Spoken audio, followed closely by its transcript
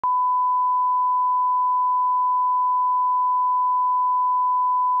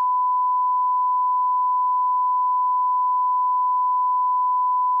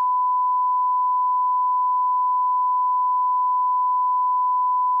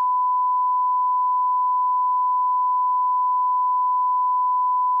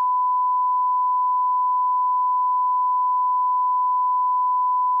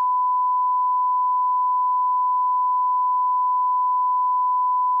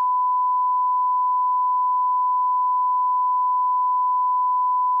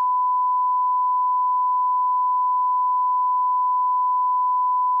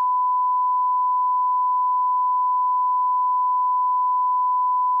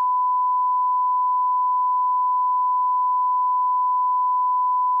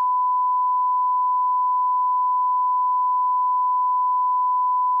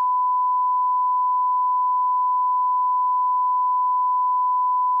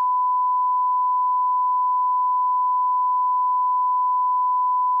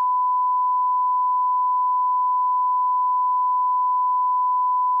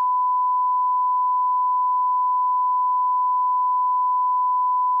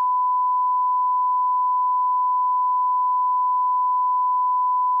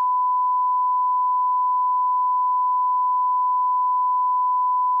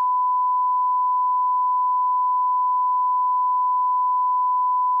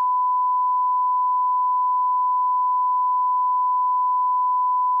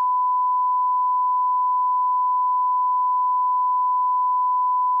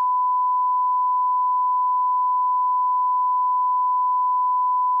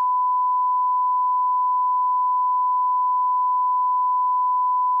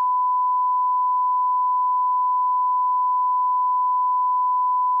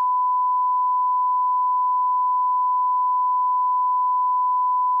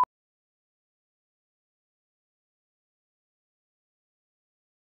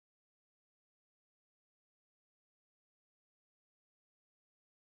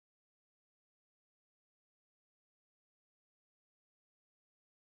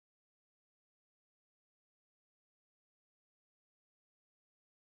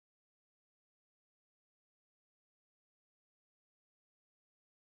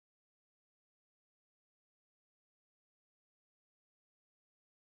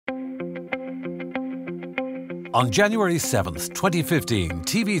On January 7th, 2015,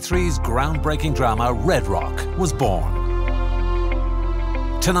 TV3's groundbreaking drama Red Rock was born.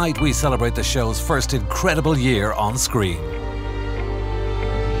 Tonight we celebrate the show's first incredible year on screen.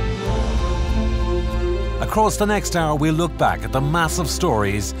 Across the next hour, we'll look back at the massive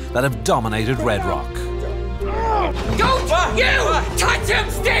stories that have dominated Red Rock. Don't you touch him!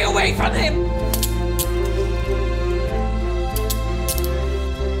 Stay away from him!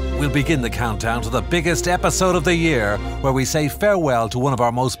 We'll begin the countdown to the biggest episode of the year, where we say farewell to one of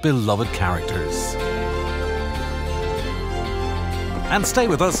our most beloved characters. And stay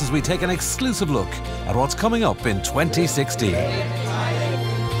with us as we take an exclusive look at what's coming up in 2016.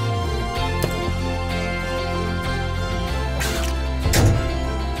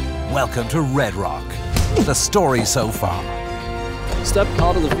 Welcome to Red Rock, the story so far. Step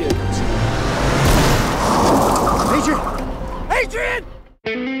out of the vehicles. Adrian!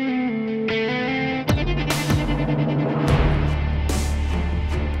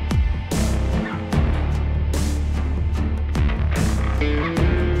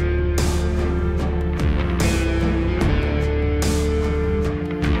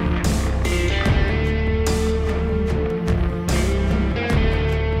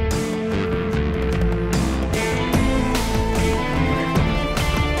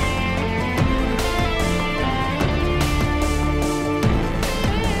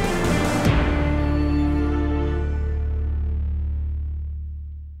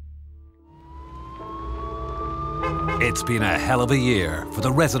 It's been a hell of a year for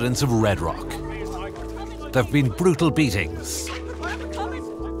the residents of Red Rock. There have been brutal beatings,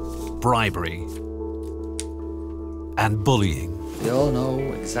 bribery, and bullying. We all know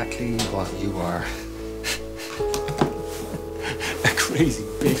exactly what you are. A crazy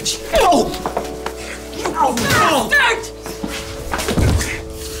bitch. Oh!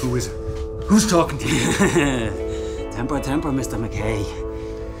 Who is it? Who's talking to you? Temper, Mr. McKay.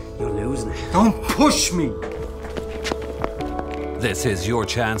 You're losing it. Don't push me! This is your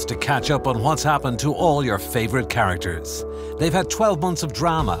chance to catch up on what's happened to all your favourite characters. They've had 12 months of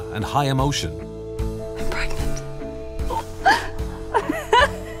drama and high emotion. I'm pregnant.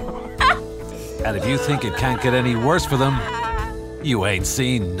 And if you think it can't get any worse for them, you ain't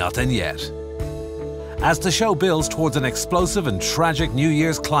seen nothing yet. As the show builds towards an explosive and tragic New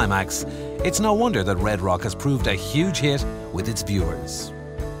Year's climax, it's no wonder that Red Rock has proved a huge hit with its viewers.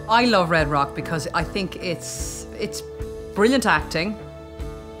 I love Red Rock because I think it's brilliant acting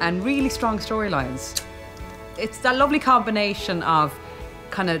and really strong storylines. It's that lovely combination of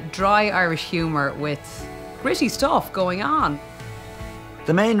kind of dry Irish humour with gritty stuff going on.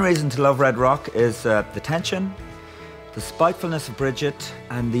 The main reason to love Red Rock is the tension, the spitefulness of Bridget,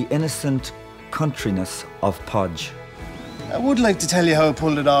 and the innocent countryness of Paudge. I would like to tell you how I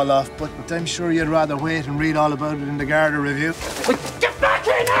pulled it all off, but I'm sure you'd rather wait and read all about it in the Garda review. Get back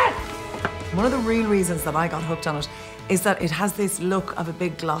here now! One of the real reasons that I got hooked on it is that it has this look of a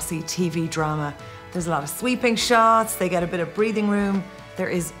big glossy TV drama. There's a lot of sweeping shots, they get a bit of breathing room. There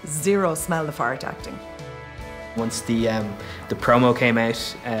is zero smell the fart acting. Once the promo came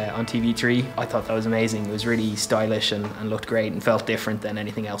out on TV3, I thought that was amazing. It was really stylish and looked great and felt different than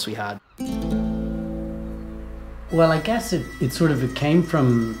anything else we had. Well, I guess it came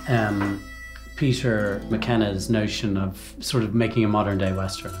from Peter McKenna's notion of sort of making a modern day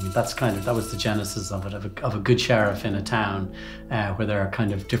Western. I mean, that was the genesis of it, of a good sheriff in a town where there are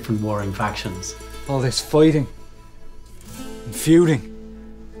kind of different warring factions. All this fighting and feuding,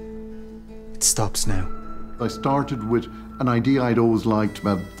 it stops now. I started with an idea I'd always liked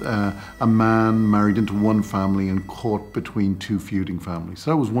about a man married into one family and caught between two feuding families.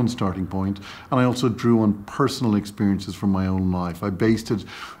 So that was one starting point. And I also drew on personal experiences from my own life. I based it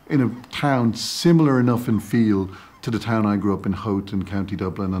in a town similar enough in feel to the town I grew up in, Howth in County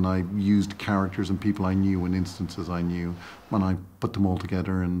Dublin, and I used characters and people I knew and instances I knew when I put them all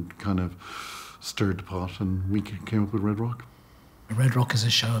together and kind of stirred the pot, and we came up with Red Rock. Red Rock is a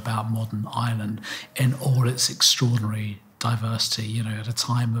show about modern Ireland in all its extraordinary diversity, you know, at a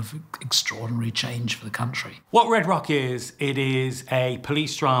time of extraordinary change for the country. What Red Rock is, it is a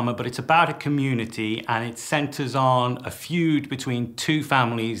police drama, but it's about a community, and it centres on a feud between two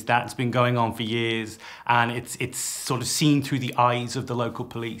families that's been going on for years, and it's sort of seen through the eyes of the local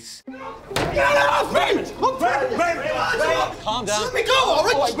police. Get off me! Calm down. Let me go, all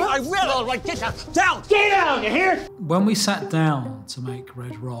right? I will, all right. Get down. Down! Get down, you hear? When we sat down to make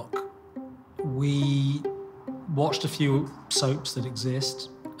Red Rock, we watched a few soaps that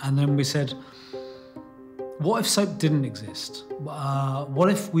exist, and then we said, what if soap didn't exist? What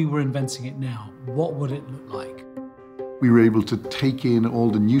if we were inventing it now? What would it look like? We were able to take in all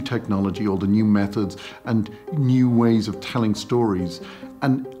the new technology, all the new methods, and new ways of telling stories.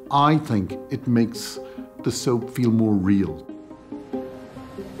 And I think it makes the soap feel more real.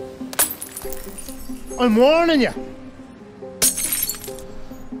 I'm warning you.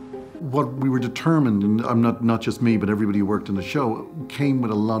 What we were determined, and I'm not just me, but everybody who worked on the show, came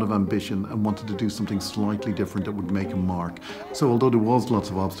with a lot of ambition and wanted to do something slightly different that would make a mark. So although there was lots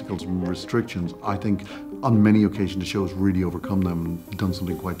of obstacles and restrictions, I think on many occasions the show has really overcome them and done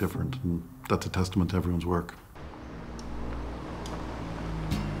something quite different. And that's a testament to everyone's work.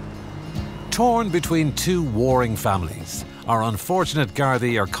 Torn between two warring families, our unfortunate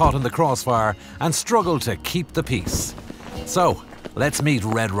Gardaí are caught in the crossfire and struggle to keep the peace. So, let's meet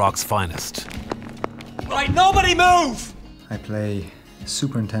Red Rock's finest. Right, nobody move! I play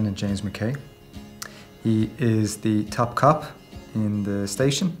Superintendent James McKay. He is the top cop in the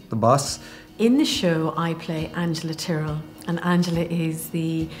station, the boss. In the show, I play Angela Tyrrell, and Angela is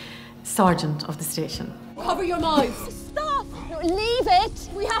the sergeant of the station. Cover your mouths. Stop! Leave it!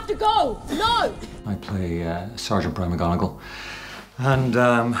 We have to go! No! I play Sergeant Brian McGonigle. And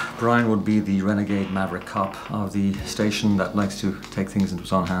Brian would be the renegade maverick cop of the station that likes to take things into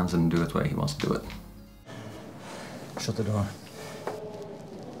his own hands and do it the way he wants to do it. Shut the door.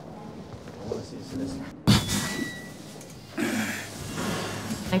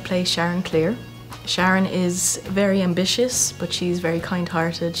 I play Sharon Clear. Sharon is very ambitious, but she's very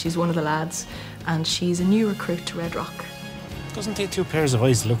kind-hearted. She's one of the lads, and she's a new recruit to Red Rock. Doesn't take two pairs of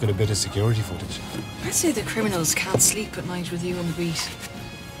eyes to look at a bit of security footage? I'd say the criminals can't sleep at night with you on the beat.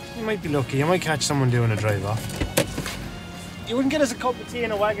 You might be lucky. You might catch someone doing a drive-off. You wouldn't get us a cup of tea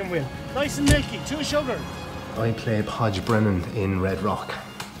and a wagon wheel. Nice and milky, 2 sugar. I play Paudge Brennan in Red Rock,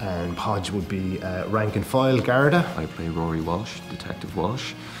 and Paudge would be rank and file Garda. I play Rory Walsh, Detective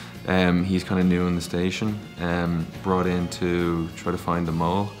Walsh. He's kind of new in the station, brought in to try to find the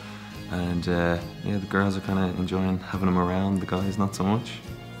mole. And yeah, the girls are kind of enjoying having him around, the guys not so much.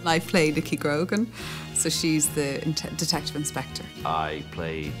 I play Nikki Grogan, so she's the detective inspector. I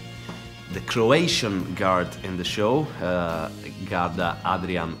play the Croatian guard in the show, Garda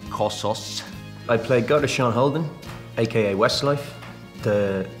Adrian Kosos. I play Garda Sean Holden, aka Westlife,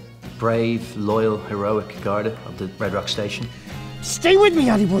 the brave, loyal, heroic Garda of the Red Rock Station. Stay with me,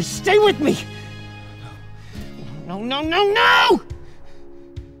 Addy boy, stay with me! No, no, no, no!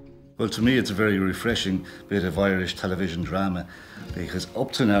 Well, to me, it's a very refreshing bit of Irish television drama, because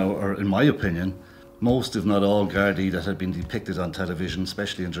up to now, or in my opinion, most, if not all, Gardaí that have been depicted on television,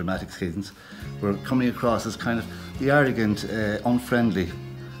 especially in dramatic scenes, were coming across as kind of the arrogant, unfriendly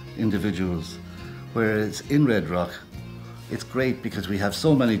individuals. Whereas in Red Rock, it's great because we have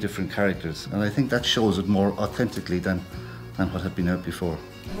so many different characters, and I think that shows it more authentically than what had been out before.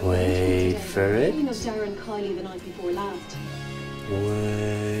 Wait for it. You know Darren Kiley the night before last.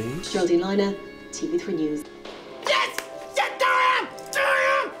 Wait. Geraldine Liner, TV3 News. Yes! Yes, Darren!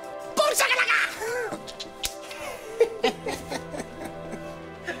 Darren! Boom shakalaka!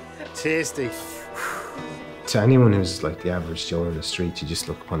 Tasty. To anyone who's like the average Joe on the street, you just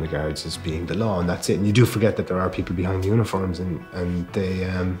look upon the guards as being the law, and that's it. And you do forget that there are people behind the uniforms, and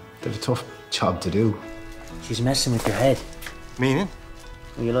they're a tough job to do. She's messing with your head. Meaning?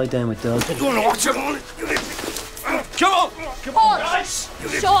 Will you lie down with Doug? You wanna watch it? Come on! Come on, guys!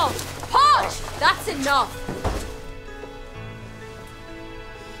 Sean! Paudge! That's enough!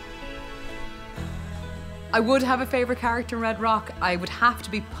 I would have a favourite character in Red Rock. I would have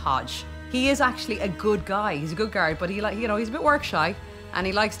to be Paudge. He is actually a good guy. He's a good guard, but he's a bit work shy, and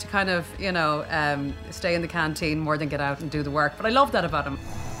he likes to kind of, stay in the canteen more than get out and do the work. But I love that about him.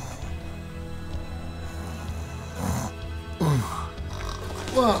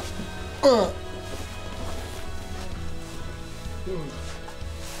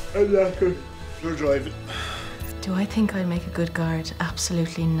 You're driving. Do I think I'd make a good guard?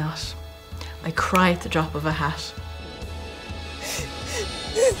 Absolutely not. I cry at the drop of a hat.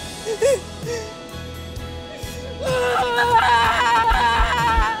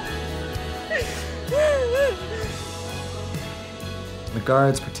 The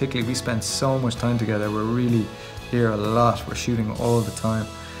guards particularly, we spend so much time together. We're really here a lot. We're shooting all the time.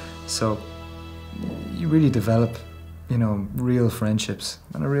 So you really develop, real friendships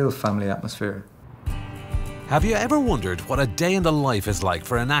and a real family atmosphere. Have you ever wondered what a day in the life is like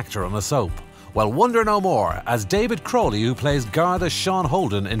for an actor on a soap? Well, wonder no more, as David Crowley, who plays Garda Sean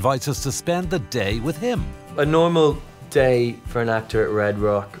Holden, invites us to spend the day with him. A normal day for an actor at Red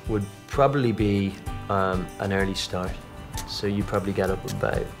Rock would probably be an early start. So you probably get up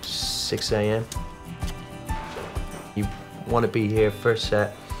about 6 a.m. You want to be here first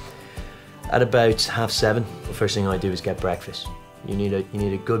set At about 7:30, the first thing I do is get breakfast. You need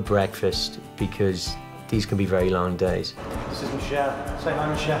a good breakfast because these can be very long days. This is Michelle. Say hi,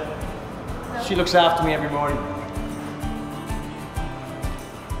 Michelle. She looks after me every morning.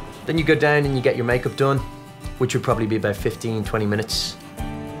 Then you go down and you get your makeup done, which would probably be about 15-20 minutes.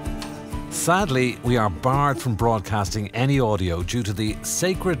 Sadly, we are barred from broadcasting any audio due to the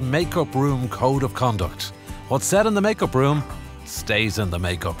sacred makeup room code of conduct. What's said in the makeup room stays in the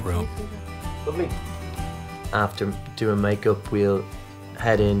makeup room. Lovely. After doing makeup, we'll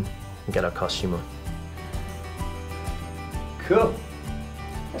head in and get our costume on. Cool.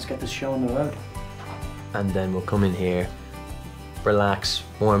 Let's get this show on the road. And then we'll come in here, relax,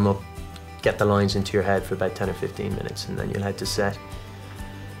 warm up, get the lines into your head for about 10 or 15 minutes, and then you'll head to set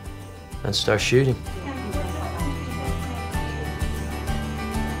and start shooting.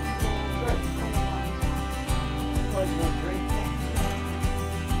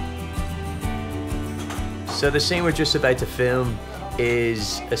 So the scene we're just about to film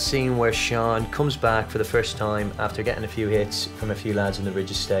is a scene where Sean comes back for the first time after getting a few hits from a few lads in the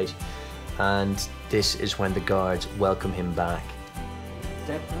Ridge Estate, and this is when the guards welcome him back.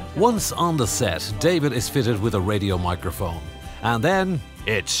 Once on the set, David is fitted with a radio microphone. And then,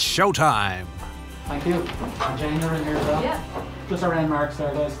 it's showtime! Thank you. And Jane are in here as well. Yeah. Just around marks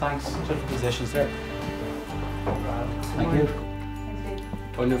there, guys. Thanks. Took the positions there. Thank you.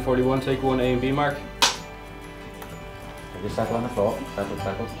 141, take 1 A and B mark. Just settle on the floor.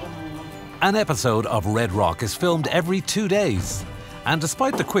 Settle. An episode of Red Rock is filmed every 2 days. And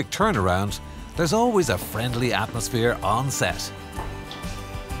despite the quick turnaround, there's always a friendly atmosphere on set.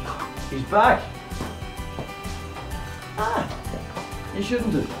 He's back. You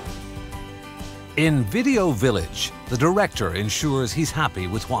shouldn't have. In Video Village, the director ensures he's happy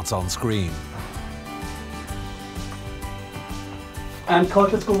with what's on screen. And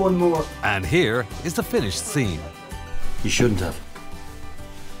cut, let's go one more. And here is the finished scene. You shouldn't have.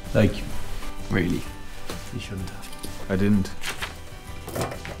 Like, really. You shouldn't have. I didn't.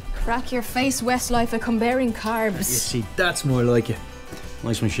 Crack your face, Westlife, I come bearing carbs. You see, that's more like it.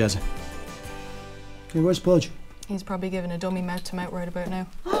 Nice one, Shazza. Hey, where's Paudge? He's probably giving a dummy mouth-to-mouth right about now.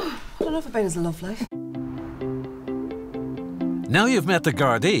 I don't know about his love life. Now you've met the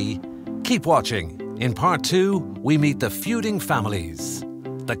Gardaí, keep watching. In part 2, we meet the feuding families,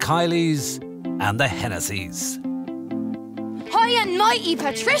 the Kielys and the Hennessys. High and mighty,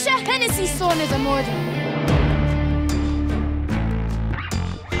 Patricia Hennessy's son is a murderer.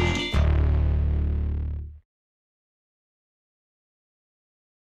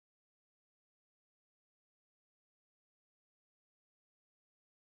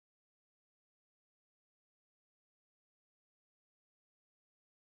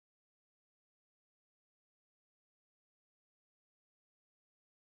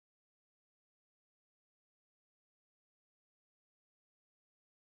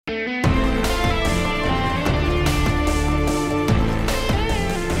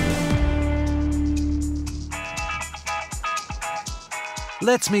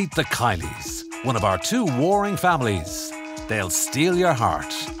 Let's meet the Kielys, one of our 2 warring families. They'll steal your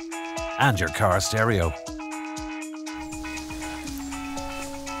heart and your car stereo.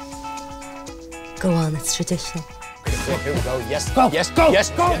 Go on, it's traditional. Here we go. Yes, go. Yes, go.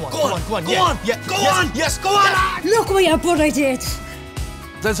 Yes, go. Go on. Go on. Go on. Yeah. Go on. Yes, go on. Look what your brother did.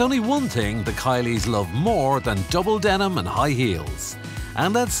 There's only one thing the Kielys love more than double denim and high heels,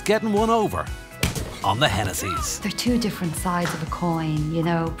 and that's getting one over on the Hennessys. They're 2 different sides of a coin, you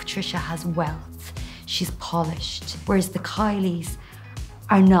know. Patricia has wealth, she's polished, whereas the Kielys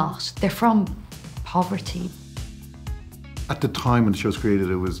are not. They're from poverty. At the time when the show was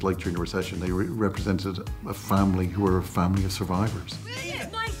created, it was like during the recession. They represented a family who were a family of survivors.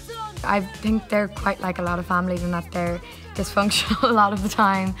 I think they're quite like a lot of families in that they're dysfunctional a lot of the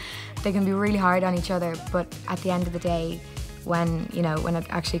time. They can be really hard on each other, but at the end of the day, when it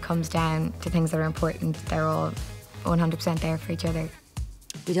actually comes down to things that are important, they're all 100% there for each other.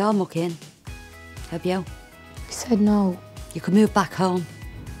 We'd all muck in. Help you out. He said no. You could move back home.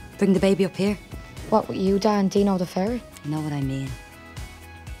 Bring the baby up here. What, with you, Dan, Dino the ferret? You know what I mean.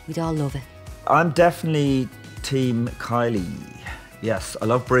 We'd all love it. I'm definitely Team Kylie. Yes, I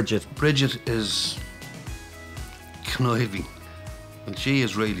love Bridget. Bridget is conniving, and she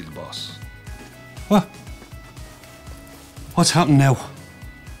is really the boss. What? What's happened now?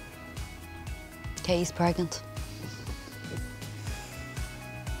 Katie's pregnant.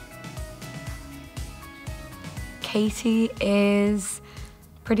 Katie is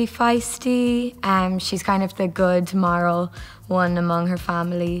pretty feisty. She's kind of the good, moral one among her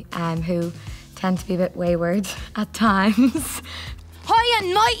family, who tend to be a bit wayward at times. high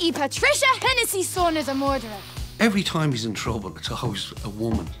and mighty Patricia Hennessy's son is a murderer. Every time he's in trouble, it's always a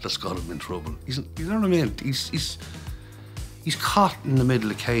woman that's got him in trouble. You know what I mean? He's caught in the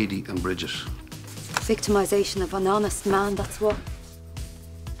middle of Katie and Bridget. Victimisation of an honest man, that's what.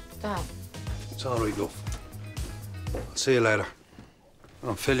 Dad. It's all right, love. I'll see you later.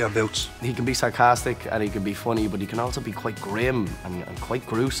 I'll fill your boots. He can be sarcastic and he can be funny, but he can also be quite grim and quite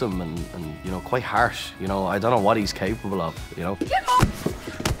gruesome and, you know, quite harsh. You know, I don't know what he's capable of, you know. Get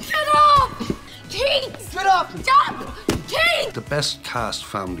off! Get off! Keith! Get off! Stop! Keith! The best cast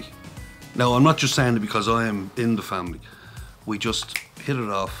family. Now, I'm not just saying it because I am in the family. We just hit it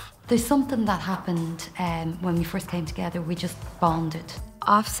off. There's something that happened when we first came together. We just bonded.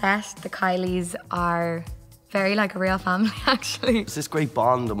 Offset, the Kielys are very like a real family, actually. It's this great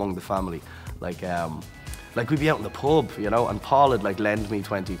bond among the family. Like we'd be out in the pub, you know, and Paul would like lend me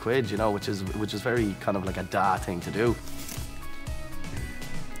 20 quid, you know, which is very kind of like a dad thing to do.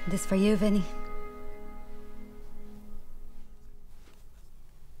 This for you, Vinny.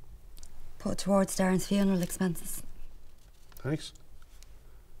 Put towards Darren's funeral expenses. Thanks.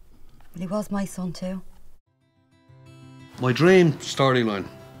 Well, he was my son too. My dream storyline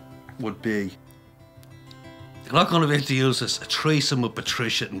would be, you're not going to introduce us a threesome with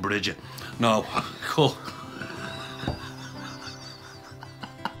Patricia and Bridget. No, cool.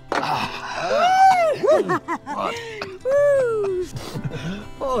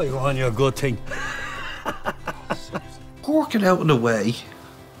 Oh, you're on your good thing. Work it out in a way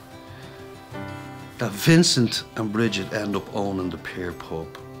that Vincent and Bridget end up owning the Pier pub.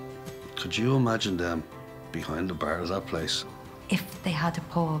 Could you imagine them behind the bar of that place? If they had a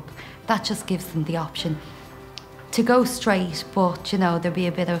pub, that just gives them the option to go straight, but, you know, there'd be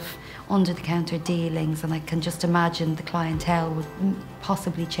a bit of under-the-counter dealings, and I can just imagine the clientele would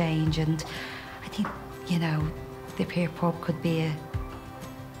possibly change, and I think, you know, the Pier pub could be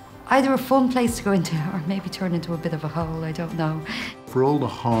either a fun place to go into or maybe turn into a bit of a hole, I don't know. For all the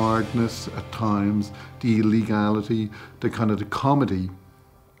hardness at times, the illegality, the kind of the comedy,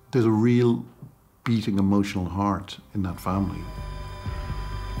 there's a real beating emotional heart in that family.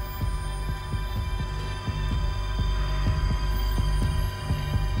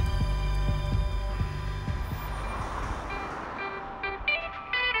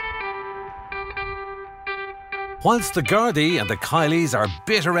 Whilst the Gardaí and the Kielys are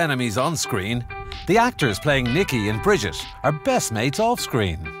bitter enemies on screen, the actors playing Nicky and Bridget are best mates off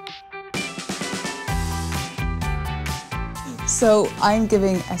screen. So I'm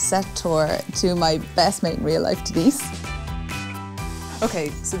giving a set tour to my best mate in real life, Denise. Okay,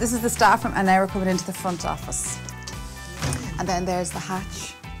 so this is the staff room, and now we're coming into the front office. And then there's the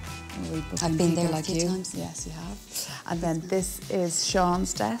hatch. I've been there like you. Times. Yes, you have. And then this is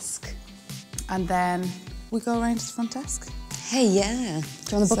Sean's desk. And then we go around to the front desk. Hey, yeah.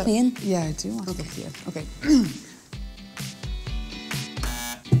 Do you want to book me in? Yeah, I do want to book you in. Okay.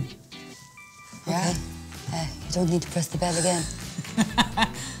 Yeah. You don't need to press the bell again.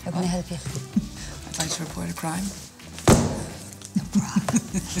 How can I help you? I'd like to report a crime. No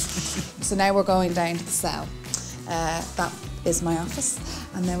problem. So now we're going down to the cell. That is my office,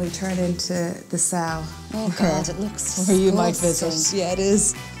 and then we turn into the cell. Oh God, it looks where you might visit. Yeah, it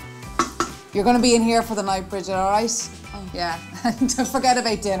is. You're going to be in here for the night, Bridget, all right? Oh. Yeah, don't forget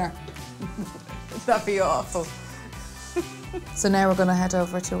about dinner. That'd be awful. So now we're going to head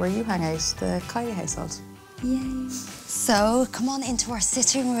over to where you hang out, the Kiely household. Yay. So, come on into our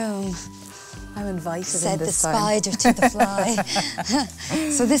sitting room. I'm invited Said in this the time. spider to the fly.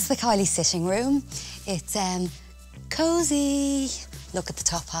 So this is the Kiely sitting room. It's cosy. Look at the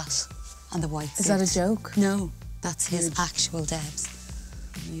top hat and the white suit. Is that a joke? No, that's his actual Debs.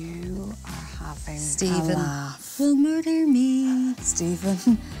 You are having Stephen a laugh. will murder me.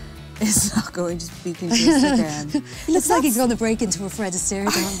 Stephen is not going to speak into this again. He looks like he's going to break into a Fred Astaire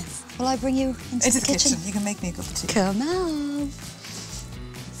dance. Will I bring you into the kitchen? You can make me a cup of tea. Come on.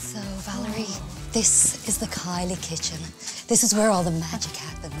 So, Valerie, this is the Kiely kitchen. This is where all the magic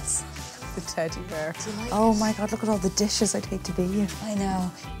happens. The teddy bear. Do you like Oh it? my God, look at all the dishes I'd hate to be in. I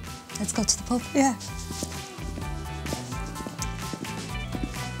know. Let's go to the pub. Yeah.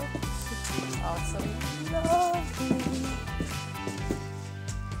 Oh, it's so lovely.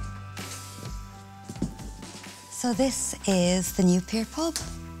 So this is the new Pier pub.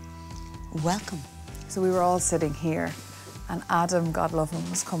 Welcome. So we were all sitting here, and Adam, God love him,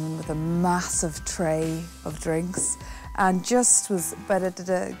 was coming with a massive tray of drinks and just was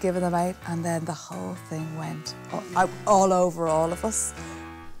giving them out, and then the whole thing went all over all of us.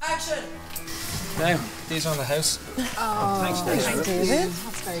 Action! Now, these are on the house. Oh, thanks, David.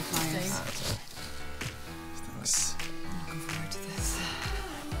 That's very kind. Nice. Looking forward to this.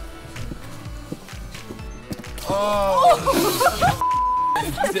 No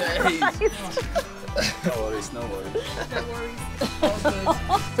worries, no worries. No worries. All good.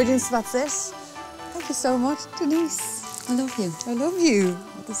 Brilliant, so that's it. Thank you so much, Denise. I love you. I love you.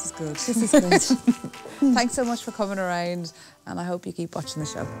 This is good. This is good. Thanks so much for coming around, and I hope you keep watching the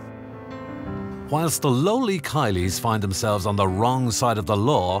show. Whilst the lowly Kielys find themselves on the wrong side of the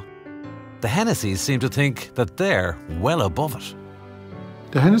law, the Hennessys seem to think that they're well above it.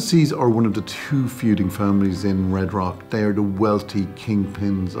 The Hennessys are one of the two feuding families in Red Rock. They are the wealthy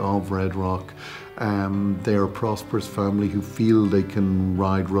kingpins of Red Rock. They are a prosperous family who feel they can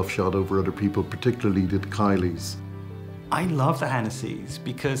ride roughshod over other people, particularly the Kielys. I love the Hennessys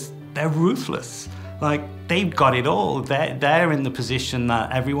because they're ruthless. Like, they've got it all. They're in the position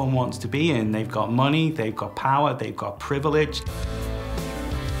that everyone wants to be in. They've got money, they've got power, they've got privilege.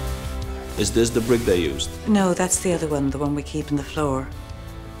 Is this the brick they used? No, that's the other one, the one we keep on the floor.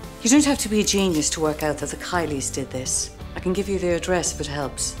 You don't have to be a genius to work out that the Kielys did this. I can give you their address if it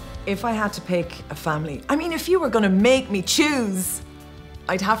helps. If I had to pick a family, I mean, if you were gonna make me choose,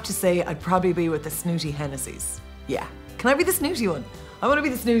 I'd have to say I'd probably be with the snooty Hennessys. Yeah. Can I be the snooty one? I want to be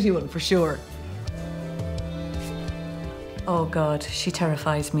the snooty one for sure. Oh God, she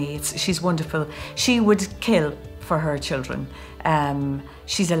terrifies me. She's wonderful. She would kill for her children.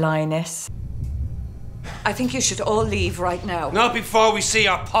 She's a lioness. I think you should all leave right now. Not before we see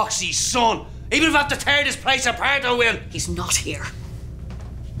our poxy son. Even if I have to tear this place apart, I will. He's not here.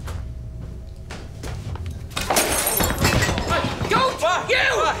 Don't you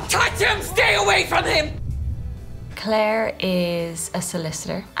touch him! Stay away from him! Claire is a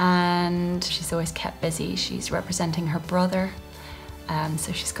solicitor and she's always kept busy. She's representing her brother,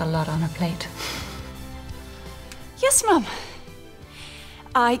 so she's got a lot on her plate. Yes, Mum.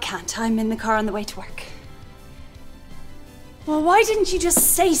 I can't. I'm in the car on the way to work. Well, why didn't you just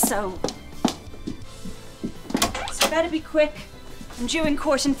say so? So better be quick. I'm due in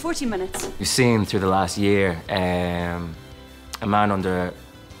court in 40 minutes. We've seen through the last year a man under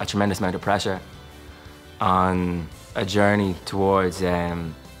a tremendous amount of pressure on a journey towards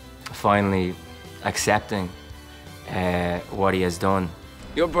finally accepting what he has done.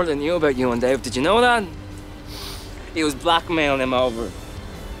 Your brother knew about you and Dave, did you know that? He was blackmailing him over.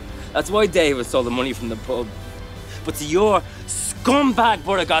 That's why David stole the money from the pub. But your scumbag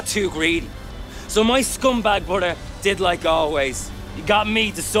brother got too greedy. So my scumbag brother did like always. He got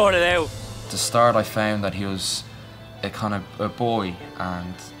me to sort it out. At the start, I found that he was a kind of a boy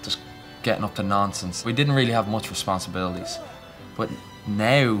and just getting up to nonsense. We didn't really have much responsibilities. But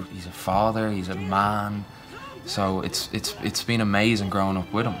now he's a father, he's a man. So it's been amazing growing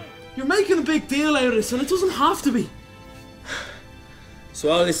up with him. You're making a big deal out of this, and it doesn't have to be. So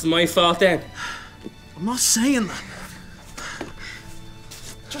all this is my fault then? I'm not saying that.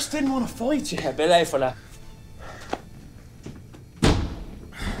 Just didn't want to fight you. Yeah, belay for that.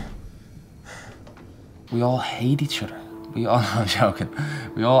 We all hate each other. We all, I'm joking,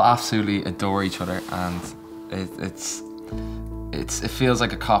 we all absolutely adore each other, and it feels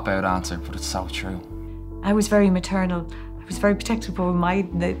like a cop-out answer, but it's so true. I was very maternal. I was very protective over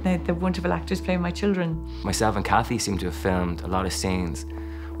the wonderful actors playing my children. Myself and Kathy seem to have filmed a lot of scenes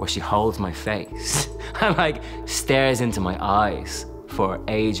where she holds my face and like stares into my eyes for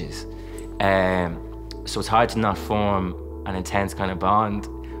ages. So it's hard to not form an intense kind of bond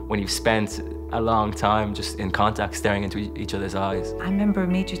when you've spent a long time just in contact, staring into each other's eyes. I remember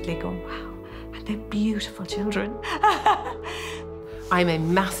immediately going, wow, and they're beautiful children. I'm a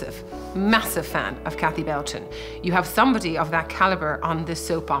massive, massive fan of Kathy Belton. You have somebody of that caliber on this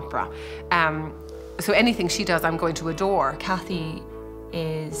soap opera. So anything she does, I'm going to adore. Kathy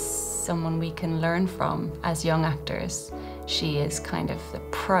is someone we can learn from as young actors. She is kind of the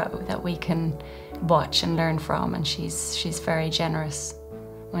pro that we can watch and learn from, and she's very generous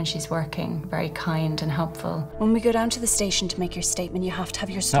when she's working, very kind and helpful. When we go down to the station to make your statement, you have to have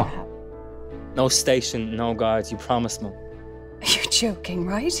your strap. No station, no guards, you promised me. You're joking,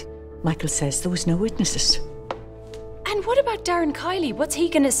 right? Michael says there was no witnesses. And what about Darren Kiely? What's he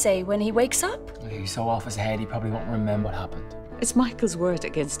gonna say when he wakes up? He's so off his head, he probably won't remember what happened. It's Michael's word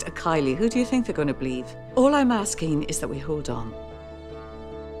against a Kiely. Who do you think they're going to believe? All I'm asking is that we hold on.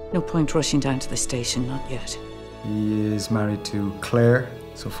 No point rushing down to the station, not yet. He is married to Claire,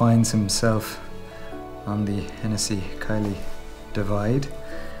 so finds himself on the Hennessy-Kiely divide,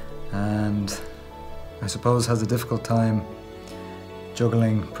 and I suppose has a difficult time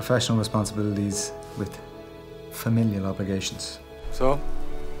juggling professional responsibilities with familial obligations. So?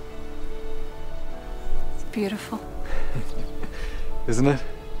 It's beautiful. Isn't it?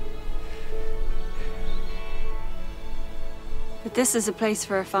 But this is a place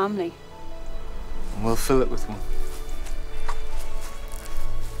for a family. We'll fill it with one.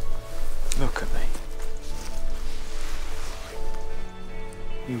 Look at me.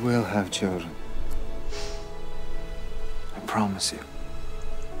 You will have children. I promise you.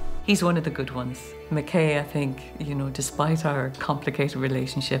 He's one of the good ones. McKay, I think, you know, despite our complicated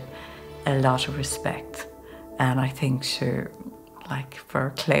relationship, a lot of respect. And I think, sure, like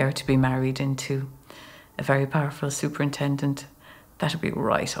for Claire to be married into a very powerful superintendent, that'd be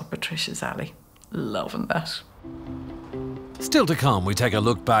right up Patricia's alley. Loving that. Still to come, we take a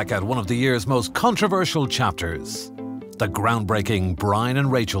look back at one of the year's most controversial chapters, the groundbreaking Brian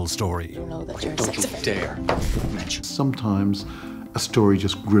and Rachel story. Don't you dare mention. Sometimes a story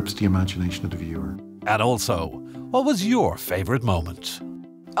just grips the imagination of the viewer. And also, what was your favourite moment?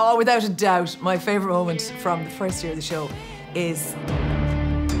 Oh, without a doubt, my favourite moment from the first year of the show is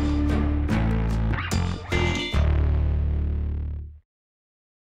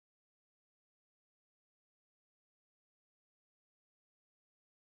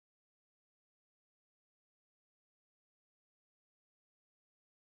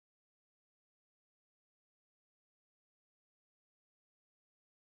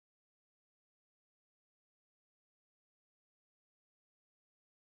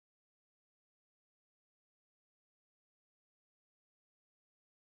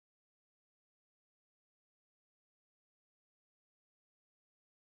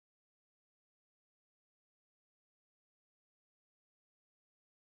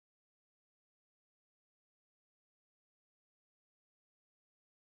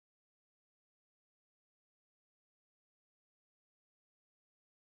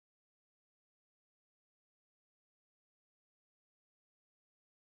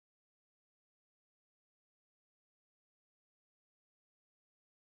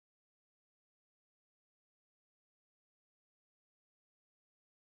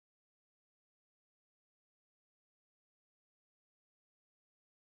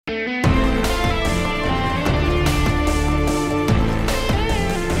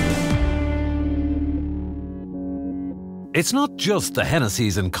It's not just the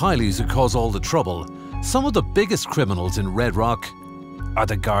Hennessys and Kielys who cause all the trouble. Some of the biggest criminals in Red Rock are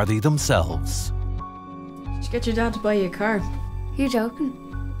the Gardaí themselves. Did you get your dad to buy you a car? You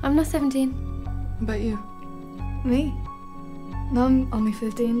joking? I'm not 17. What about you? Me? No, I'm only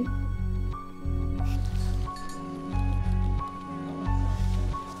 15.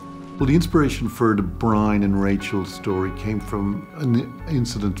 Well, the inspiration for the Brian and Rachel story came from an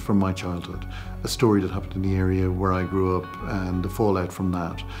incident from my childhood, a story that happened in the area where I grew up and the fallout from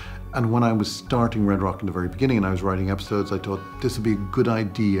that. And when I was starting Red Rock in the very beginning and I was writing episodes, I thought this would be a good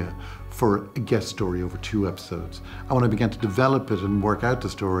idea for a guest story over 2 episodes. And when I began to develop it and work out the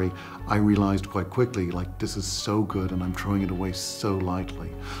story, I realized quite quickly, like, this is so good and I'm throwing it away so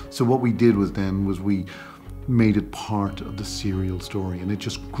lightly. So what we did was we made it part of the serial story, and it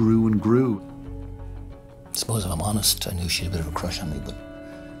just grew and grew. I suppose if I'm honest, I knew she had a bit of a crush on me, but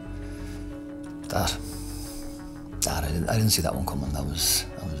I didn't see that one coming. That was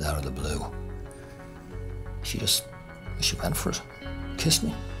out of the blue. She went for it, kissed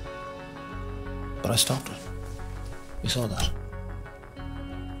me, but I stopped it. You saw that.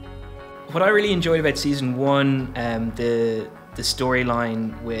 What I really enjoyed about season 1, the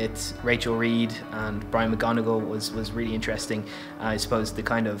storyline with Rachel Reid and Brian McGonigle was really interesting. I suppose the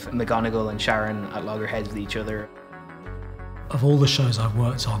kind of McGonigle and Sharon at loggerheads with each other. Of all the shows I've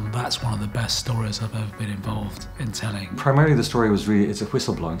worked on, that's one of the best stories I've ever been involved in telling. Primarily the story was it's a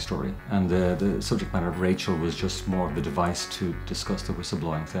whistleblowing story, and the subject matter of Rachel was just more of the device to discuss the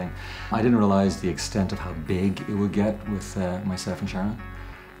whistleblowing thing. I didn't realise the extent of how big it would get with myself and Sharon,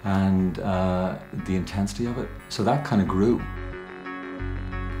 and the intensity of it. So that kind of grew.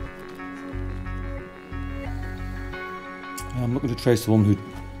 I'm looking to trace the woman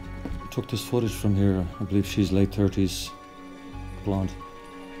who took this footage from here. I believe she's late 30s, blonde.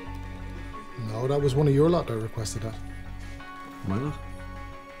 No, that was one of your lot that requested that. My lot?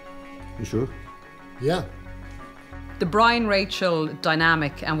 You sure? Yeah. The Brian-Rachel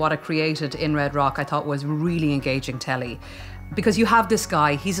dynamic and what it created in Red Rock, I thought was really engaging telly. Because you have this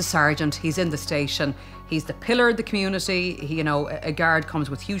guy, he's a sergeant, he's in the station, he's the pillar of the community, a guard comes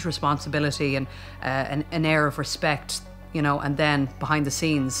with huge responsibility and an air of respect, and then behind the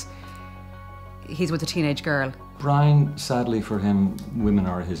scenes, he's with a teenage girl. Brian, sadly for him, women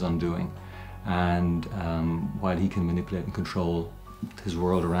are his undoing. And while he can manipulate and control his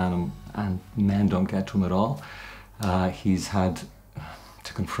world around him, and men don't get to him at all, he's had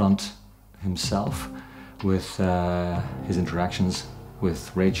to confront himself with his interactions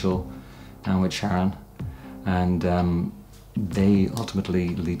with Rachel and with Sharon. And they ultimately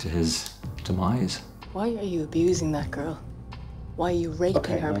lead to his demise. Why are you abusing that girl? Why are you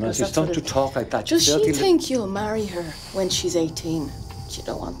raping her? Because just that's don't you talk like that. Does she think you'll marry her when she's 18? You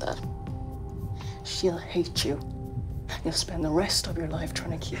don't want that. She'll hate you. You'll spend the rest of your life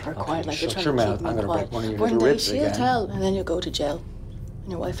trying to keep her quiet, like you're trying to keep me quiet. One day she'll tell, and then you'll go to jail.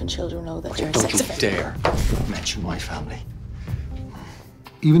 And your wife and children know that you're a sex offender. Don't you dare mention my family.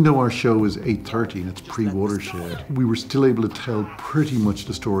 Even though our show is 8:30 and it's pre-Watershed, we were still able to tell pretty much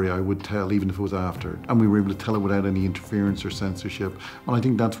the story I would tell, even if it was after. And we were able to tell it without any interference or censorship. And I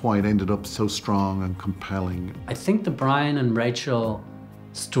think that's why it ended up so strong and compelling. I think the Brian and Rachel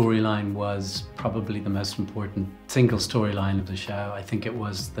storyline was probably the most important single storyline of the show. I think it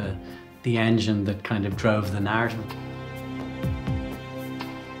was the engine that kind of drove the narrative.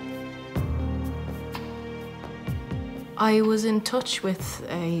 I was in touch with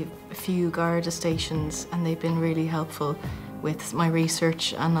a few Garda stations and they've been really helpful with my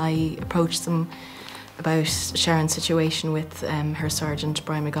research, and I approached them about Sharon's situation with her sergeant,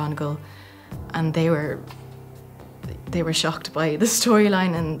 Brian McGonigle, and they were shocked by the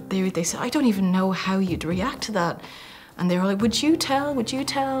storyline, and they said, I don't even know how you'd react to that. And they were like, would you tell? Would you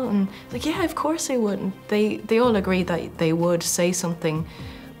tell? And I was like, yeah, of course I would. And they all agreed that they would say something,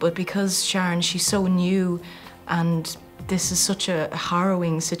 but because Sharon, she's so new and this is such a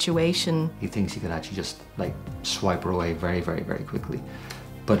harrowing situation. He thinks he could actually just like swipe her away very, very, very quickly.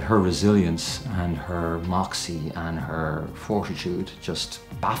 But her resilience and her moxie and her fortitude just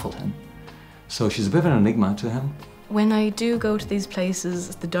baffled him. So she's a bit of an enigma to him. When I do go to these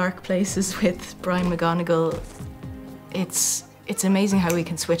places, the dark places with Brian McGonigle, it's amazing how we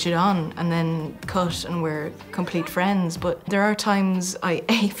can switch it on and then cut and we're complete friends. But there are times I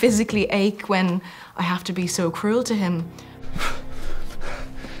physically ache when I have to be so cruel to him.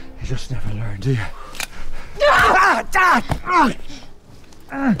 You just never learn, do you?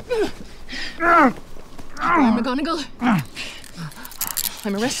 Brian McGonigle,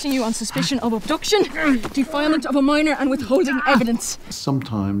 I'm arresting you on suspicion of abduction, defilement of a minor, and withholding evidence.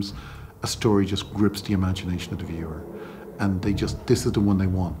 Sometimes a story just grips the imagination of the viewer, and this is the one they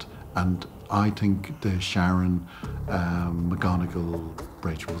want. And I think the Sharon McGonigle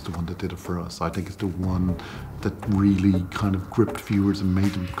Rachel was the one that did it for us. I think it's the one that really kind of gripped viewers and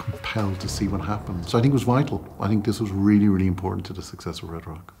made them compelled to see what happened. So I think it was vital. I think this was really, really important to the success of Red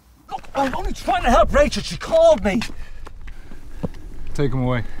Rock. Look, I'm only trying to help Rachel. She called me. Take him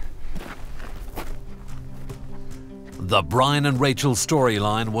away. The Brian and Rachel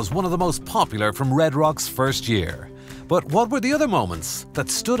storyline was one of the most popular from Red Rock's first year. But what were the other moments that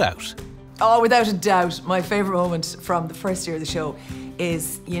stood out? Oh, without a doubt, my favourite moment from the first year of the show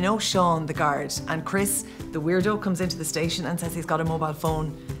is, you know, Sean, the guard, and Chris, the weirdo, comes into the station and says he's got a mobile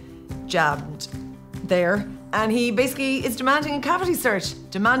phone jammed there, and he basically is demanding a cavity search,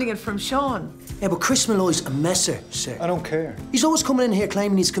 demanding it from Sean. Yeah, but Chris Malloy's a messer, sir. I don't care. He's always coming in here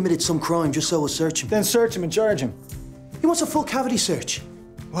claiming he's committed some crime just so we'll search him. Then search him and charge him. He wants a full cavity search.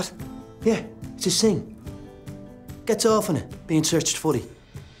 What? Yeah, it's his thing. Gets off on it, being searched fully.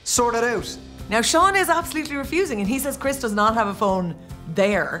 Sort it out. Now, Sean is absolutely refusing, and he says Chris does not have a phone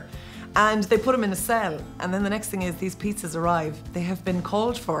there, and they put him in a cell. And then the next thing is these pizzas arrive. They have been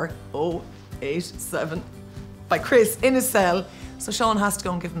called for 087 by Chris in his cell, so Sean has to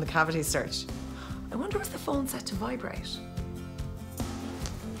go and give him the cavity search. I wonder was the phone set to vibrate?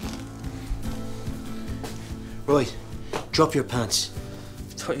 Right, drop your pants.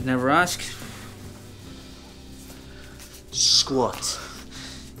 Thought you'd never ask. Squat.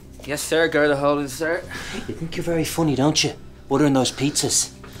 Yes, sir, Garda holding, sir. You think you're very funny, don't you? Ordering those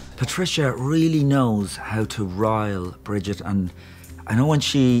pizzas. Patricia really knows how to rile Bridget, and I know when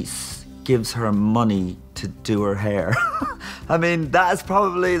she gives her money to do her hair. I mean, that is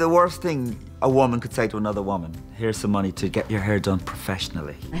probably the worst thing a woman could say to another woman. Here's some money to get your hair done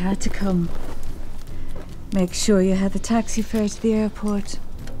professionally. I had to come. Make sure you had the taxi fare to the airport.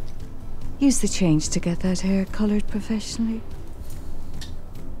 Use the change to get that hair coloured professionally.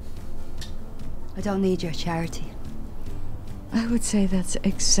 I don't need your charity. I would say that's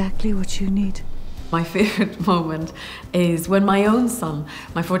exactly what you need. My favourite moment is when my own son,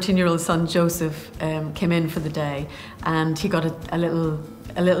 my 14-year-old son Joseph, came in for the day, and he got a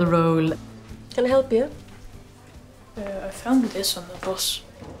little role. Can I help you? I found this on the bus.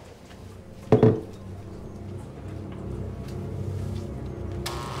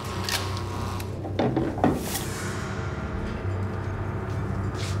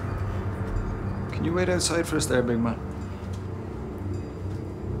 Can you wait outside for us there, big man?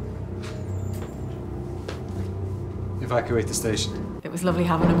 Evacuate the station. It was lovely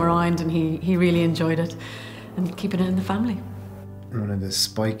having him around, and he really enjoyed it, and keeping it in the family. one of the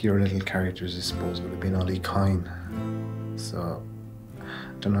spikier little characters, I suppose, would have been Ollie Kine. So,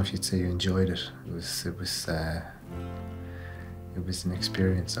 I don't know if you'd say you enjoyed it. It was an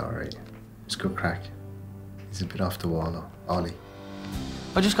experience, all right. It was good crack. He's a bit off the wall, though, Ollie.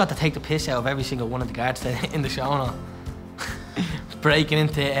 I just got to take the piss out of every single one of the guards in the show now. breaking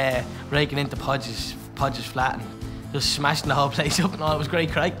into Paudge's flat and just smashing the whole place up and all. It was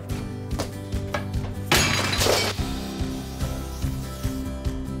great crack.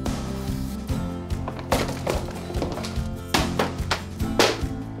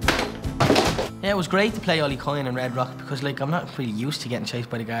 Yeah, it was great to play Ollie Kine in Red Rock because, like, I'm not really used to getting chased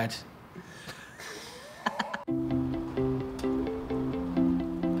by the guards.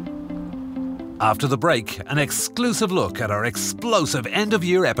 After the break, an exclusive look at our explosive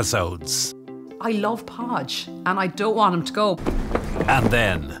end-of-year episodes. I love Paudge, and I don't want him to go. And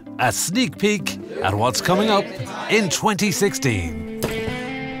then, a sneak peek at what's coming up in 2016.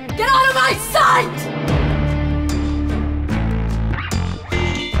 Get out of my sight!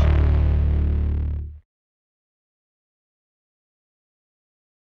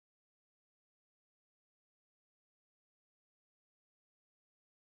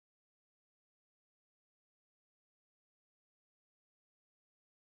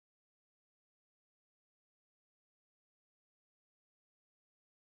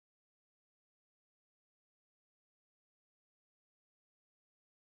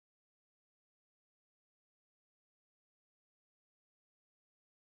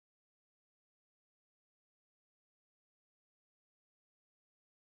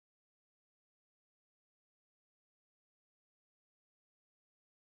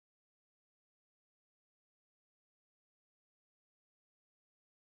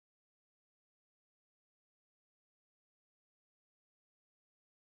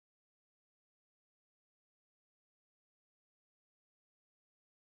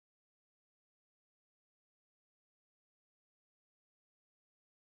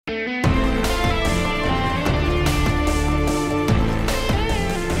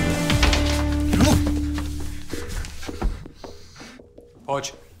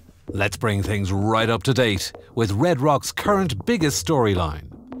 Paudge. Let's bring things right up to date with Red Rock's current biggest storyline.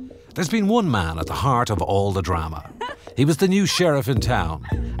 There's been one man at the heart of all the drama. He was the new sheriff in town,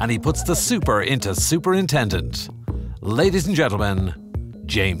 and he puts the super into superintendent. Ladies and gentlemen,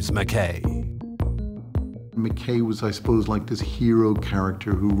 James McKay. McKay was, I suppose, like this hero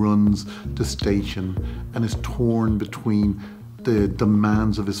character who runs the station and is torn between the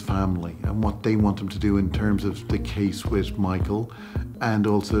demands of his family and what they want him to do in terms of the case with Michael and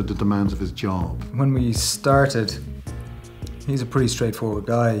also the demands of his job. When we started, he's a pretty straightforward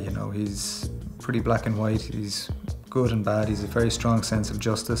guy, you know, he's pretty black and white, he's good and bad, he's a very strong sense of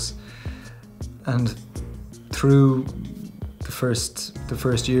justice. And through the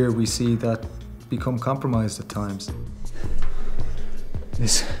first year, we see that become compromised at times.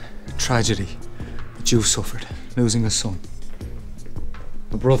 This tragedy that you've suffered, losing a son,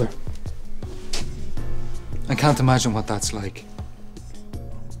 a brother. I can't imagine what that's like.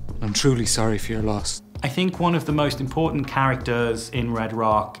 I'm truly sorry for your loss. I think one of the most important characters in Red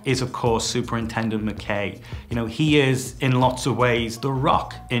Rock is, of course, Superintendent McKay. You know, he is, in lots of ways, the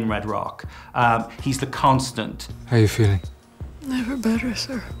rock in Red Rock. He's the constant. How are you feeling? Never better,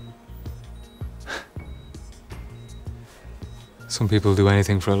 sir. Some people do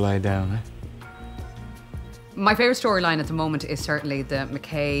anything for a lie down, eh? My favourite storyline at the moment is certainly the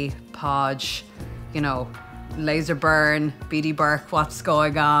McKay, Paudge, you know, laser burn, Beady Burke, what's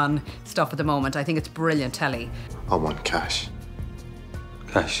going on, stuff at the moment. I think it's brilliant telly. I want cash.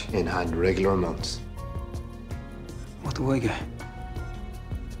 Cash? In hand, regular amounts. What do I get?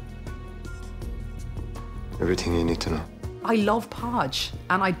 Everything you need to know. I love Paudge,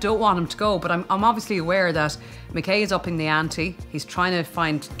 and I don't want him to go, but I'm obviously aware that McKay is upping the ante. He's trying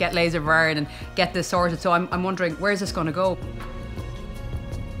to get laser burn and get this sorted, so I'm wondering, where's this going to go?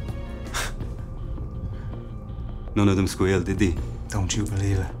 None of them squealed, did they? Don't you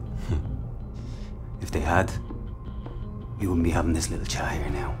believe it? If they had, we wouldn't be having this little chat here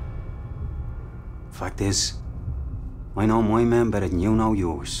now. Fact is, I know my men better than you know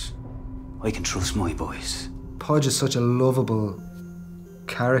yours. I can trust my boys. Paudge is such a lovable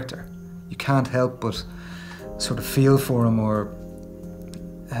character. You can't help but sort of feel for him or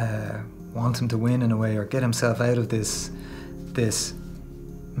want him to win in a way or get himself out of this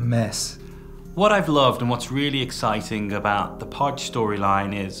mess. What I've loved and what's really exciting about the Paudge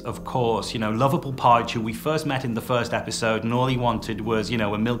storyline is, of course, lovable Paudge, who we first met in the first episode, and all he wanted was,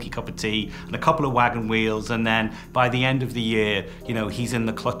 a milky cup of tea and a couple of wagon wheels, and then by the end of the year, he's in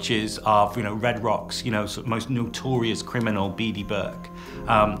the clutches of, Red Rock's, most notorious criminal, Beady Burke.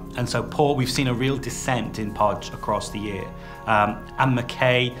 And so we've seen a real descent in Paudge across the year. And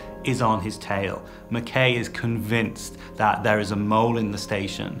McKay is on his tail. McKay is convinced that there is a mole in the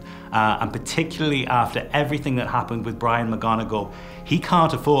station, and particularly after everything that happened with Brian McGonigle, he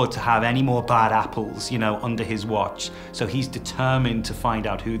can't afford to have any more bad apples, under his watch. So he's determined to find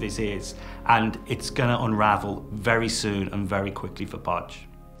out who this is, and it's gonna unravel very soon and very quickly for Paudge.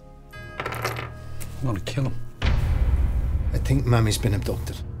 I'm gonna kill him. I think Mammy's been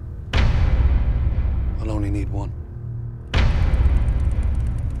abducted. I'll only need one.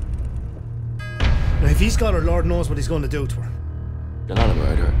 Now, if he's got her, Lord knows what he's going to do to her. You're not a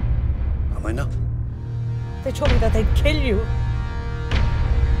murderer. Am I not? They told me that they'd kill you.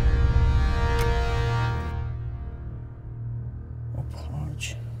 Oh,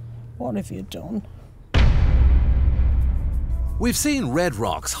 Paudge, what have you done? We've seen Red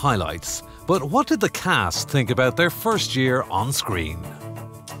Rock's highlights, but what did the cast think about their first year on screen?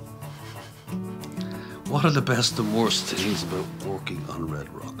 What are the best and worst things about working on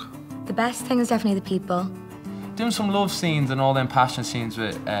Red Rock? The best thing is definitely the people. Doing some love scenes and all them passion scenes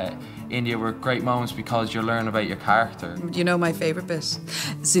with India were great moments because you learn about your character. You know my favourite bit?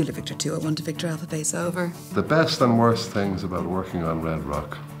 Zulu Victor 201 to Victor Alpha Base over. The best and worst things about working on Red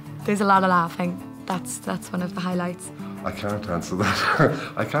Rock. There's a lot of laughing. That's one of the highlights. I can't answer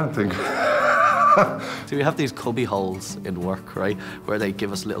that. I can't think. So we have these cubby holes in work, right, where they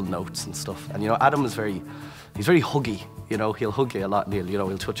give us little notes and stuff. And Adam is he's very huggy. He'll hug you a lot, and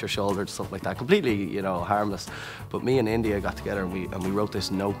he'll touch your shoulder and stuff like that. Completely, harmless. But me and India got together and we wrote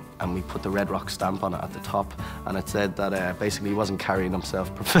this note and we put the Red Rock stamp on it at the top. And it said that basically he wasn't carrying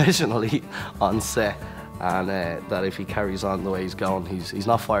himself professionally on set. And that if he carries on the way he's going, he's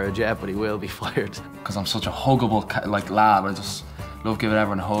not fired yet, but he will be fired. Because I'm such a huggable lad, I just love giving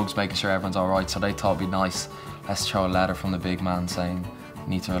everyone hugs, making sure everyone's all right. So they thought it'd be nice. Let's throw a letter from the big man saying, you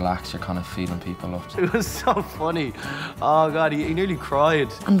need to relax, you're kind of feeling people up. It was so funny. Oh God, he nearly cried.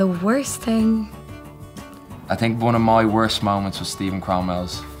 And the worst thing? I think one of my worst moments was Stephen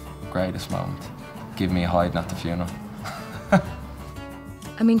Cromwell's greatest moment. Give me a hiding at the funeral.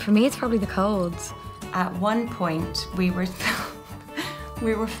 I mean, for me, it's probably the colds. At one point, we were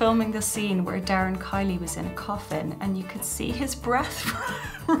filming the scene where Darren Kiley was in a coffin and you could see his breath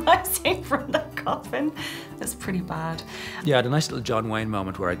rising from the coffin. It's pretty bad. Yeah, I had a nice little John Wayne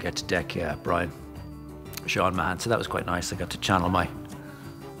moment where I get to deck Brian, Sean Mann, so that was quite nice. I got to channel my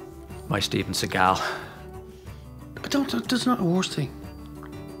Steven Seagal. But that's not the worst thing.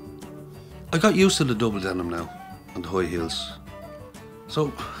 I got used to the double denim now and the high heels.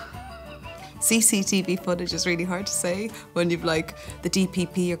 So CCTV footage is really hard to say when you've the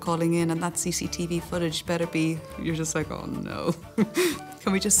DPP you're calling in and that CCTV footage better be, you're just like, oh no.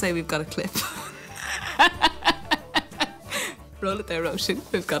 Can we just say we've got a clip? Roll it there, Roshan.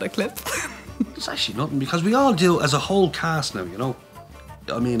 We've got a clip. It's actually nothing because we all do as a whole cast now,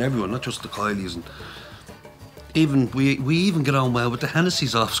 I mean everyone, not just the Kielys, and even we even get on well with the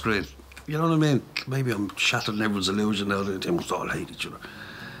Hennessys off screen. You know what I mean? Maybe I'm shattering everyone's illusion now that they must all hate each other.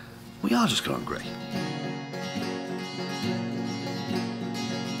 We all just get on great.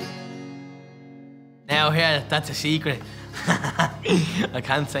 Now here, that's a secret. I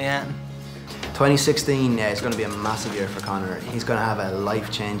can't say anything. 2016 is going to be a massive year for Connor. He's going to have a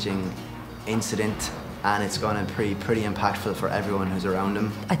life-changing incident and it's going to be pretty impactful for everyone who's around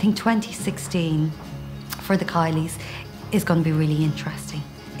him. I think 2016 for the Kielys is going to be really interesting.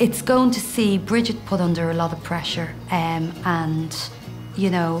 It's going to see Bridget put under a lot of pressure and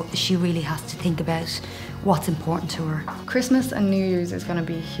she really has to think about what's important to her. Christmas and New Year's is going to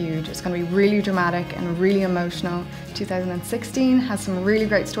be huge. It's going to be really dramatic and really emotional. 2016 has some really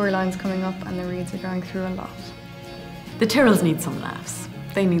great storylines coming up and the Reids are going through a lot. The Tyrrells need some laughs.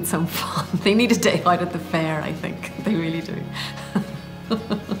 They need some fun. They need a day out at the fair, I think. They really do.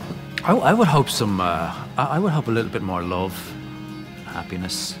 I would hope I would hope a little bit more love,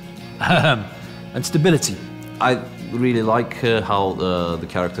 happiness, and stability. I really like how the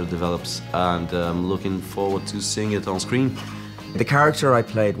character develops, and I'm looking forward to seeing it on screen. The character I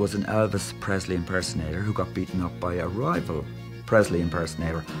played was an Elvis Presley impersonator who got beaten up by a rival Presley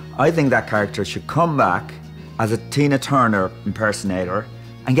impersonator. I think that character should come back as a Tina Turner impersonator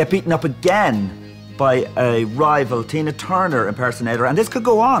and get beaten up again by a rival Tina Turner impersonator, and this could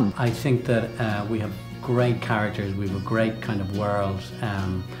go on. I think that we have great characters, we have a great kind of world.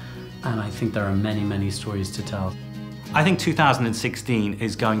 And I think there are many, many stories to tell. I think 2016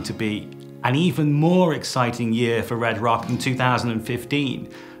 is going to be an even more exciting year for Red Rock than 2015.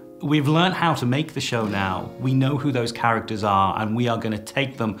 We've learned how to make the show now. We know who those characters are, and we are going to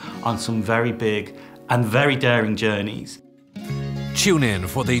take them on some very big and very daring journeys. Tune in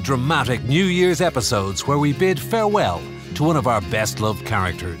for the dramatic New Year's episodes where we bid farewell to one of our best-loved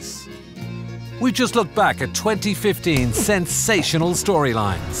characters. We just looked back at 2015's sensational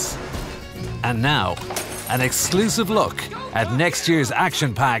storylines. And now, an exclusive look at next year's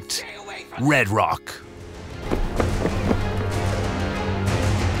action-packed Red Rock.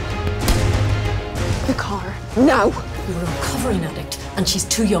 The car, now! You're a recovering addict, and she's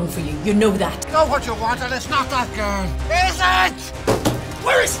too young for you. You know that. You know what you want, and it's not that girl. Is it?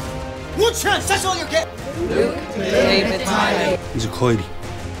 Where is it? One chance, that's all you're getting. Luke, David, Tyler. He's a coyote.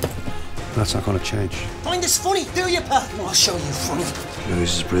 That's not going to change. Find this funny, do you, pal? I'll show you funny.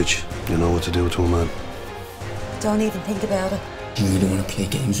 This is Bridge. You know what to do to a man. Don't even think about it. You really want to play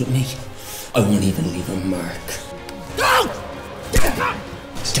games with me? I won't even leave a mark. Go!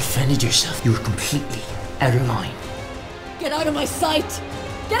 Defended yourself. You were completely out of line. Get out of my sight!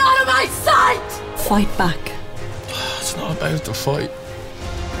 Get out of my sight! Fight back. It's not about the fight.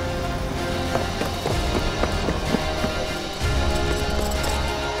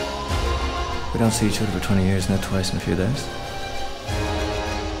 We don't see each other for 20 years, now twice in a few days.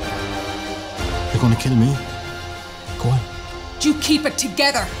 You're gonna kill me? Go on. You keep it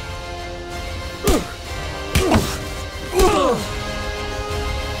together!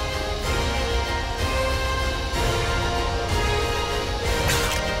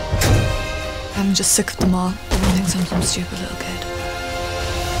 I'm just sick of them all. Everyone thinks I'm some stupid little kid.